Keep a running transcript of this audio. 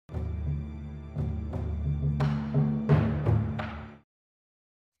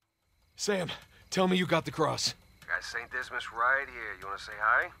Sam, tell me you got the cross. Got St. Dismas right here. You wanna say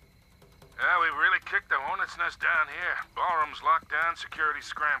hi? Yeah, we really kicked the hornet's nest down here. Ballroom's locked down, security's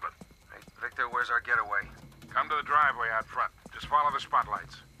scrambling. Hey, Victor, where's our getaway? Come to the driveway out front. Just follow the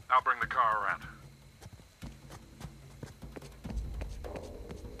spotlights. I'll bring the car around.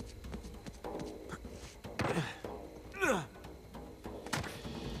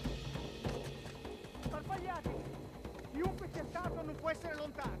 Sbagliatevi! Chiunque sia stato non può essere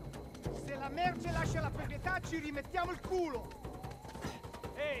lontano. Se la merce lascia la proprietà, ci rimettiamo il culo!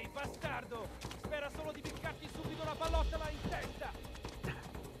 Ehi, bastardo! Spera solo di piccarti subito una pallottola in testa!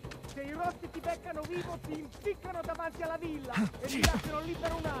 Se i rossi ti beccano vivo, ti impiccano davanti alla villa e ti lasciano lì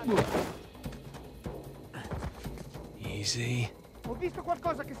per un anno! Easy. Ho visto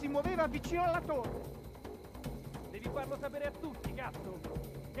qualcosa che si muoveva vicino alla torre! Devi farlo sapere a tutti, cazzo!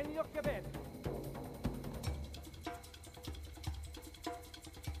 Tieni gli occhi aperti!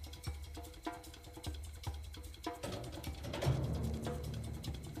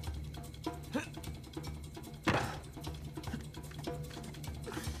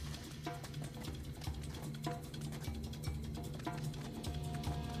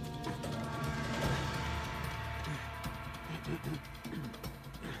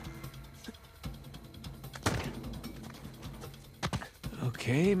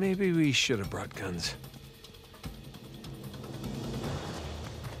 Okay, maybe we should have brought guns.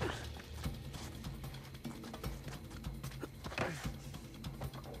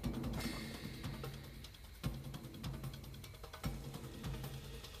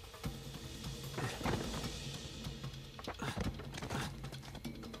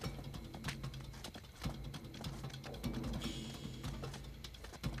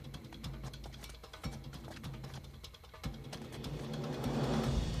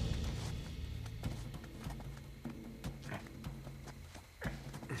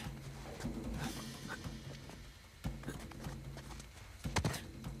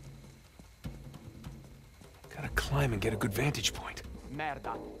 Climb and get a good vantage point.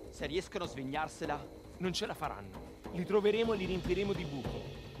 Merda, se riescono a svignarsela, non ce la faranno. Li troveremo e li riempiremo di buchi.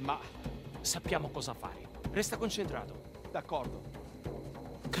 Ma sappiamo cosa fare. Resta concentrato. D'accordo.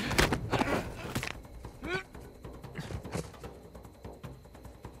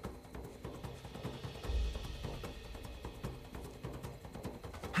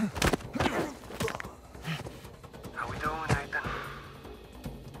 How we doing, Nathan?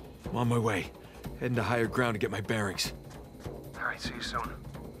 I'm on my way. Heading to higher ground to get my bearings. All right, see you soon.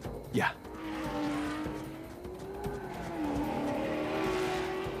 Yeah.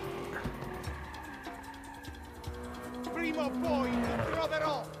 Prima o poi ti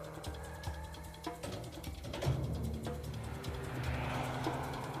troverò!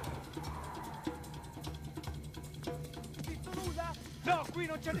 Visto nulla? No, qui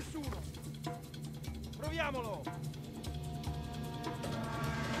non c'è nessuno! Proviamolo!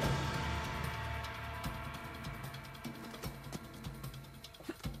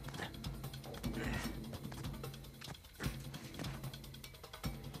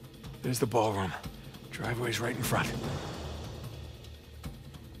 There's the ballroom. Driveway's right in front.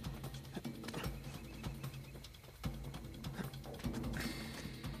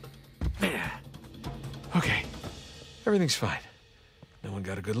 Okay. Everything's fine. No one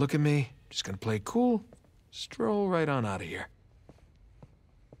got a good look at me. Just gonna play cool. Stroll right on out of here.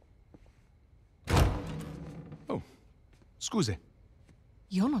 Oh. Scusi.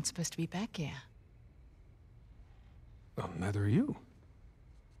 You're not supposed to be back here. Well, neither are you.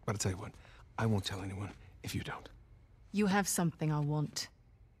 But I'll tell you what, I won't tell anyone if you don't. You have something I want,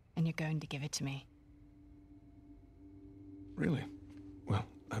 and you're going to give it to me. Really? Well,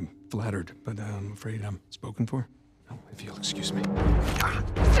 I'm flattered, but I'm afraid I'm spoken for. Oh, if you'll excuse me.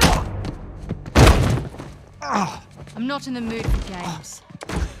 I'm not in the mood for games.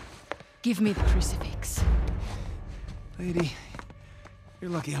 Give me the crucifix. Lady,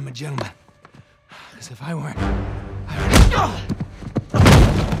 you're lucky I'm a gentleman. Because if I weren't...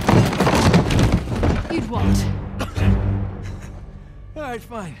 You'd what? All right,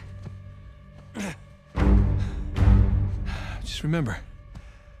 fine. Just remember,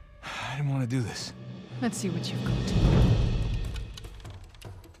 I didn't want to do this. Let's see what you've got.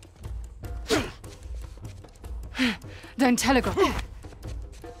 Don't telegraph.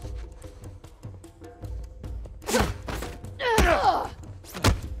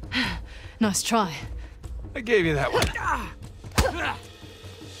 Nice try. I gave you that one.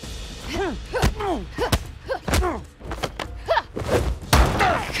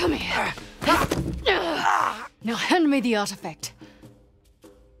 Come here. Now hand me the artifact.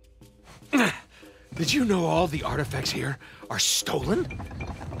 Did you know all the artifacts here are stolen?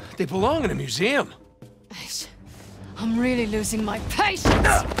 They belong in a museum. I'm really losing my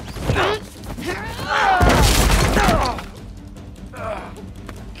patience!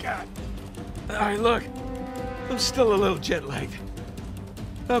 God. All right, look. I'm still a little jet-lagged.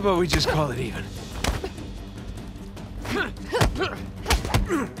 How about we just call it even?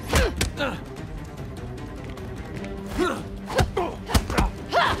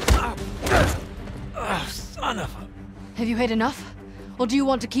 Oh, son of a... Have you had enough? Or do you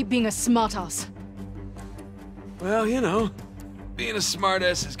want to keep being a smartass? Well, you know, being a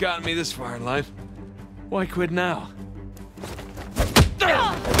smartass has gotten me this far in life. Why quit now?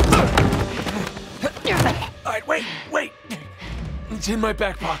 All right, wait! It's in my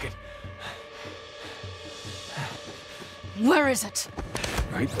back pocket. Where is it?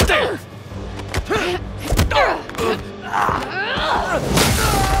 Right there!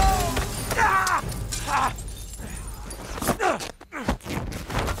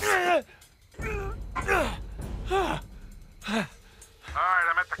 Alright,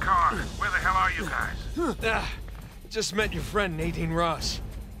 I'm at the car. Where the hell are you guys? Just met your friend, Nadine Ross.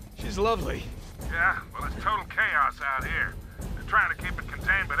 She's lovely. Yeah? Well, it's total chaos out here. They're trying to keep it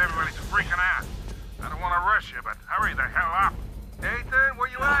contained, but everybody's freaking out. I don't want to rush you, but hurry the hell up. Nathan, where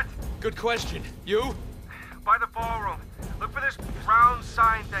you at? Good question. You? By the ballroom. Look for this round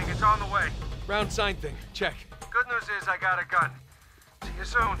sign thing. It's on the way. Round sign thing. Check. Good news is I got a gun. See you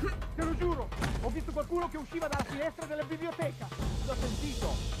soon. Te lo giuro, ho visto qualcuno che usciva dalla finestra della biblioteca. L'ho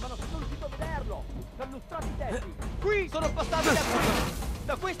sentito, ma non sono riuscito a vederlo. S'hanno lustrati i tetti. Qui! Sono passati da qui!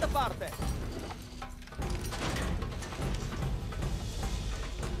 Da questa parte!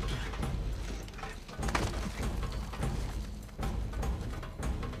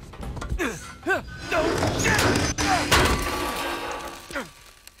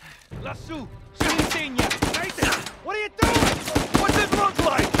 Lassù! Sull'insegna! What are you doing? What's it look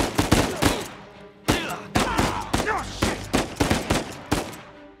like? Oh, shit!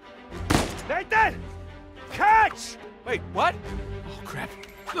 Nathan! Catch! Wait, what? Oh, crap.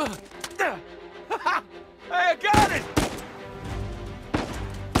 Hey, I got it!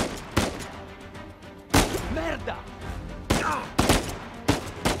 Merda!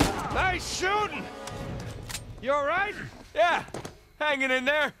 Nice shooting! You alright? Yeah, hanging in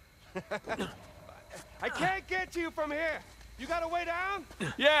there. I can't get to you from here. You got a way down?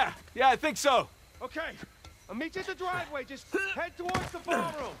 Yeah, I think so. Okay. I'll meet you at the driveway. Just head towards the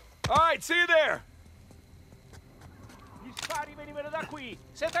ballroom. All right, see you there. Gli spari venivano da qui!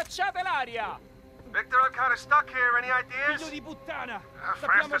 Se tacciate l'aria! Victor, I'm kind of stuck here. Any Figlio ideas? di puttana! Fastest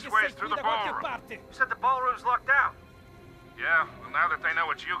Sappiamo che way sei is through qui the da qualche ballroom. parte! You said the ballroom's locked down. Yeah, well, now that they know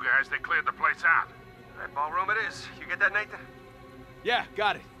it's you guys, they cleared the place out. All right, ballroom it is. You get that, Nathan? Yeah,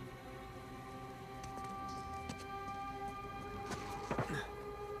 got it.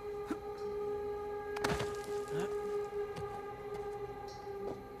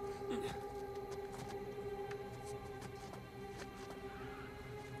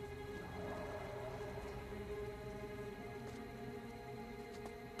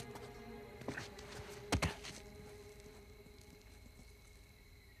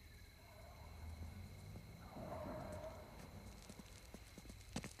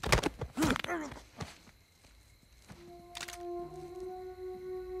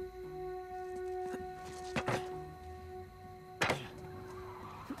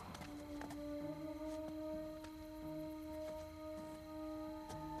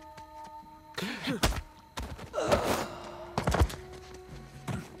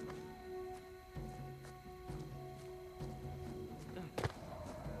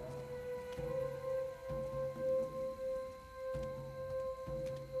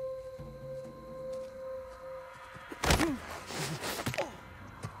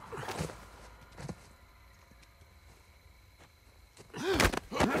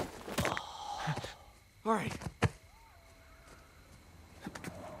 All right.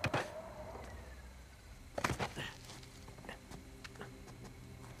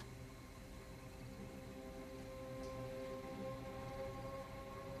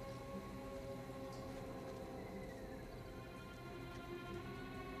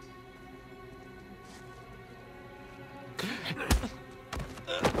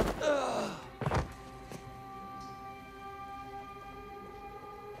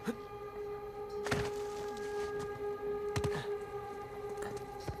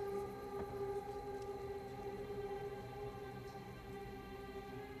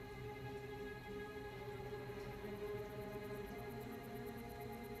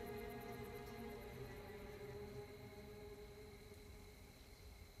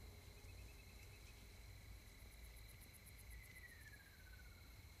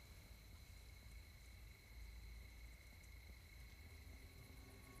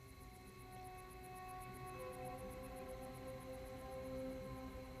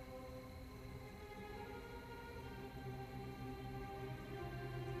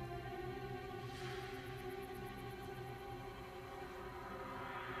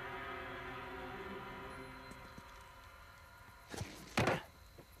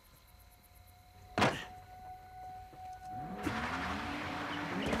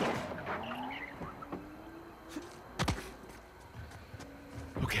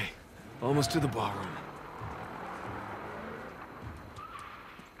 Almost to the ballroom.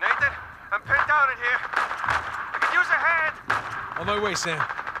 Nathan, I'm pinned down in here. I could use a hand. On my way, Sam.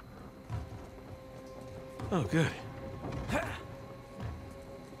 Oh, good.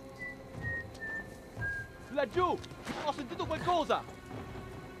 Laggiù! Ho sentito qualcosa!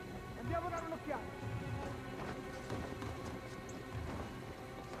 Andiamo a dare un'occhiata!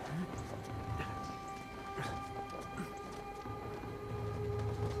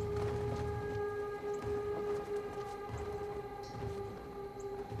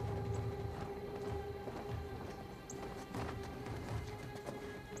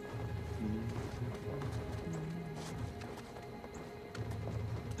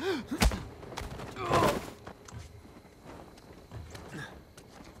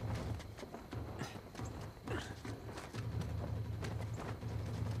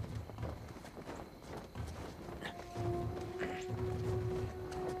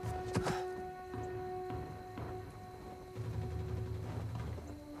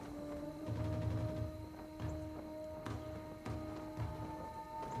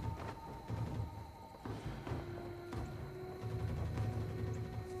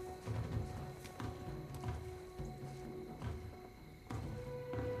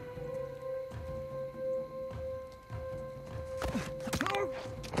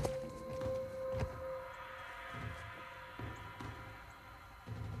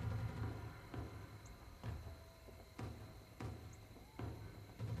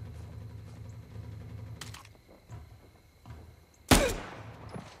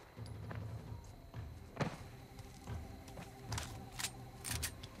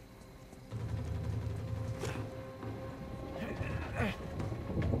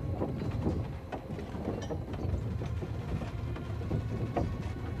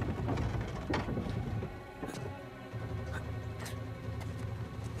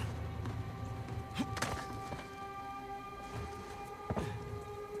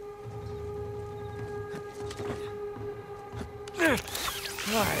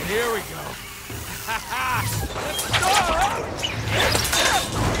 All right, here we go.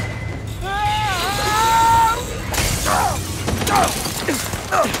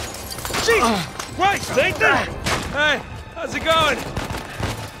 Jesus Christ, Nathan! Hey, how's it going?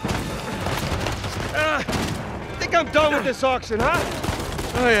 I think I'm done with this auction, huh?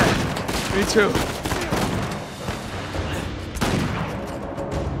 Oh yeah, me too.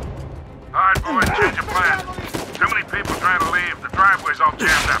 All right, boys, change of plan. Too many people trying to leave. The driveway's all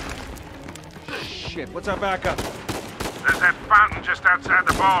jammed up. Shit, what's our backup? There's that fountain just outside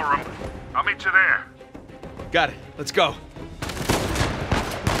the ballroom. I'll meet you there. Got it. Let's go.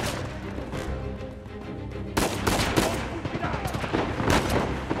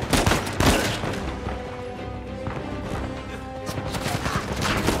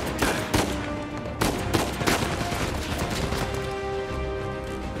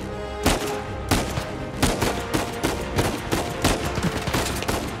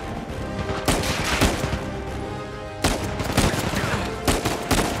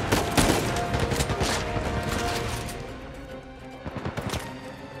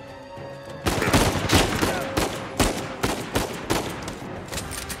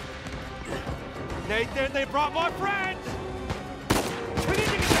 Nathan, they brought more friends! We need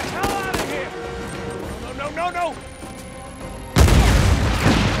to get the hell out of here! No!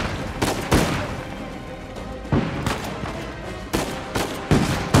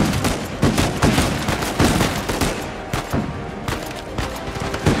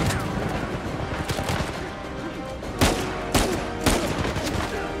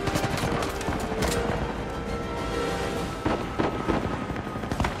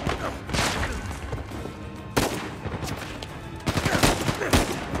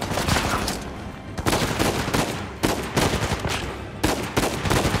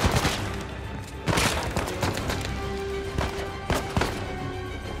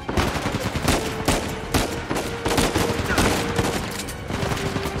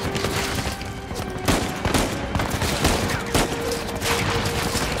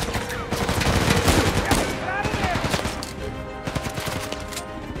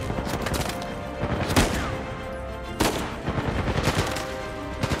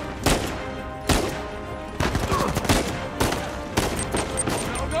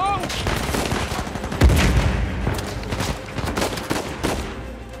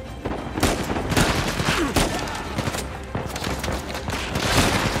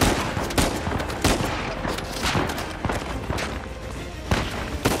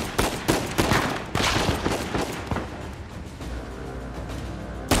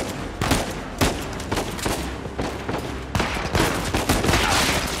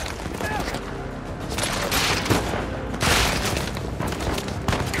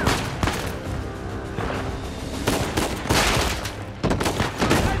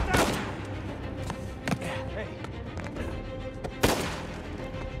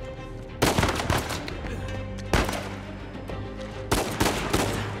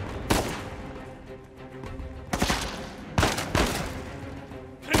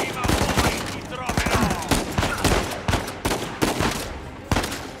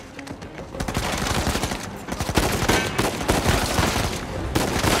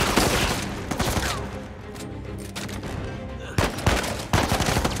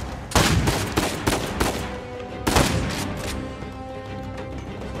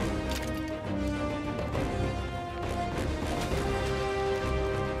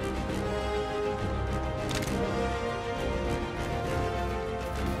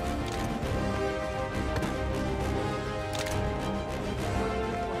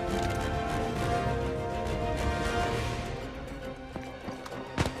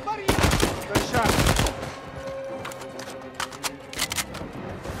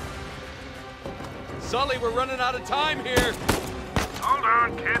 Sully, we're running out of time here. Hold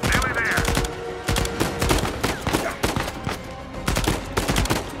on, kid. Nearly there.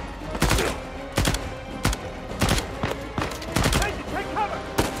 Take cover!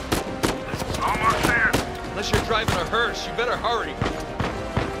 Almost there. Unless you're driving a hearse, you better hurry.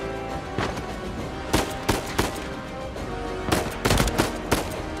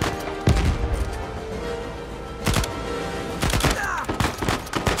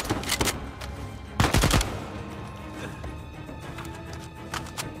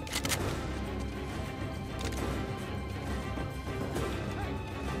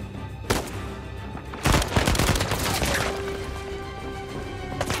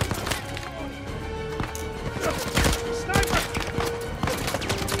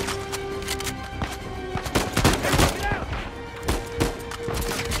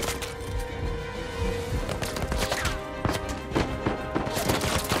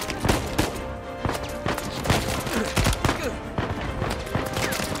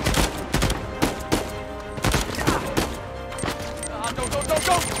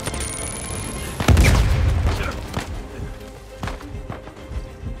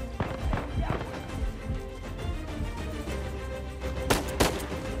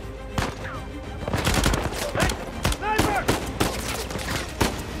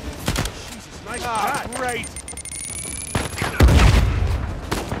 Great!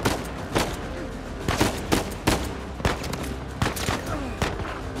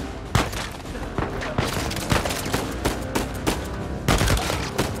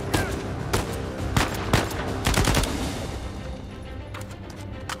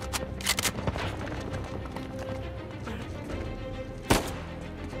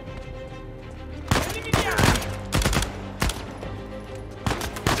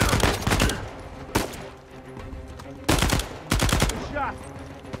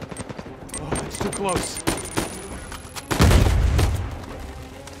 Too close.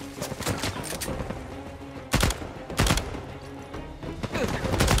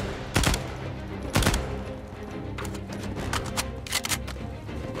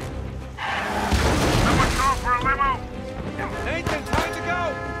 Someone call for a limo. Nathan, time to go!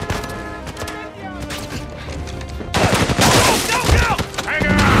 Hang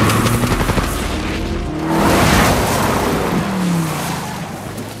on!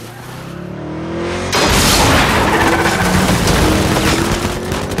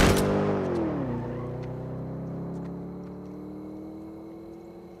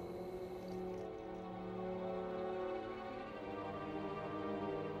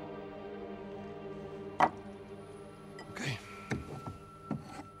 Okay.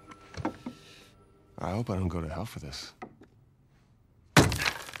 I hope I don't go to hell for this.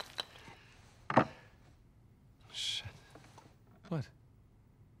 Shit. What?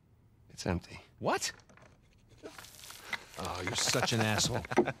 It's empty. What? Oh, you're such an asshole.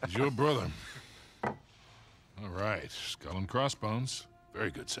 He's your brother. All right, skull and crossbones.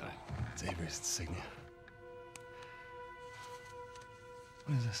 Very good sign. It's Avery's insignia.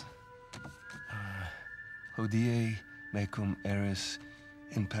 What is this? Hodie mecum eris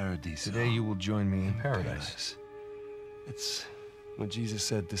in paradiso. Today you will join me in paradise. It's what Jesus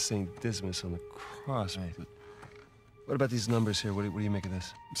said to Saint Dismas on the cross. Right. But what about these numbers here? What do you make of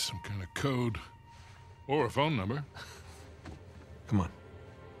this? Some kind of code. Or a phone number. Come on.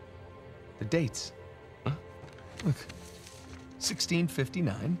 The dates. Huh? Look.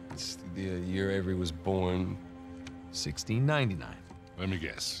 1659. It's the year Avery was born. 1699. Let me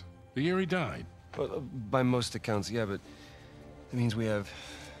guess. The year he died. Well, by most accounts, yeah, but it means we have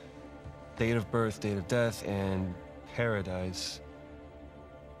date of birth, date of death, and paradise.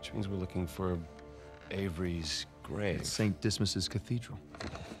 Which means we're looking for Avery's grave. It's St. Dismas's cathedral.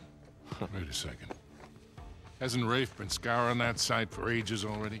 Wait a second. Hasn't Rafe been scouring that site for ages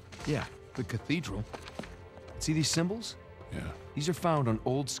already? Yeah, the cathedral. See these symbols? Yeah. These are found on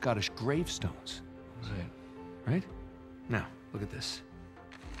old Scottish gravestones. Right? Now, look at this.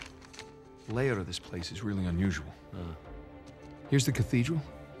 The layout of this place is really unusual. Here's the cathedral,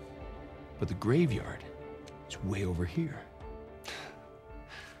 but the graveyard is way over here.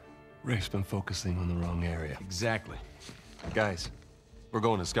 Rafe's been focusing on the wrong area. Exactly. Guys, we're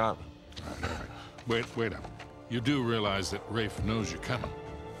going to Scotland. All right. Wait up. You do realize that Rafe knows you're coming.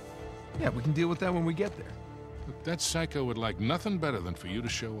 Yeah, we can deal with that when we get there. Look, that psycho would like nothing better than for you to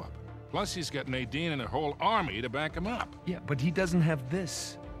show up. Plus, he's got Nadine and a whole army to back him up. Yeah, but he doesn't have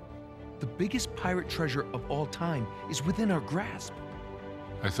this. The biggest pirate treasure of all time is within our grasp.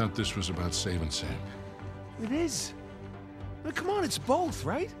 I thought this was about saving Sam. It is. Now, come on, it's both,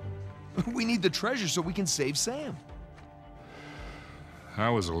 right? We need the treasure so we can save Sam.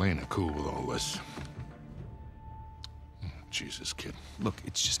 How is Elena cool with all this? Jesus, kid. Look,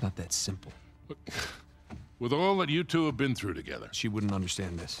 it's just not that simple. Look, with all that you two have been through together, She wouldn't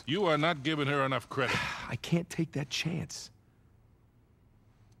understand this. you are not giving her enough credit. I can't take that chance.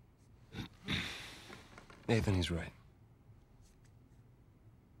 Nathan, he's right.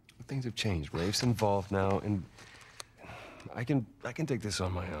 Things have changed. Rafe's involved now, and I can take this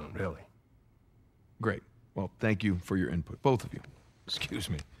on my own, really. Great. Well, thank you for your input, both of you. Excuse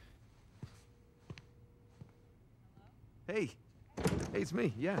me. Hey. Hey, it's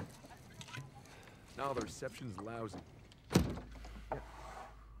me, yeah. No, the reception's lousy.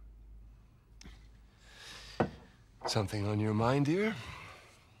 Something on your mind, dear?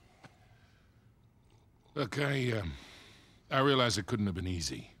 Look, I realize it couldn't have been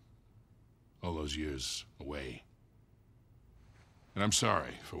easy. All those years away. And I'm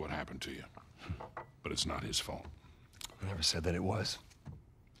sorry for what happened to you. But it's not his fault. I never said that it was.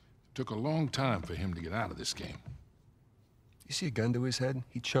 It took a long time for him to get out of this game. You see a gun to his head?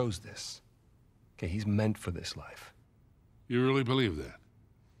 He chose this. Okay, he's meant for this life. You really believe that?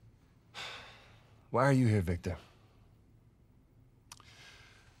 Why are you here, Victor?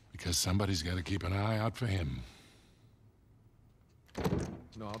 Because somebody's got to keep an eye out for him.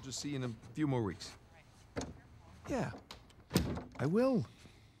 No, I'll just see you in a few more weeks. Yeah. I will.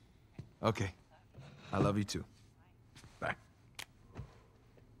 Okay. I love you too. Bye.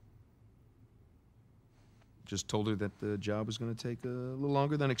 Just told her that the job was going to take a little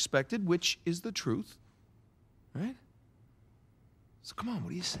longer than expected, which is the truth. Right? So come on,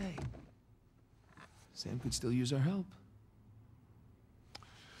 what do you say? Sam could still use our help.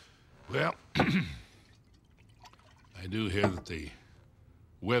 Well, I do hear that the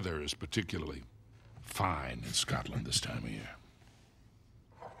weather is particularly fine in Scotland this time of year.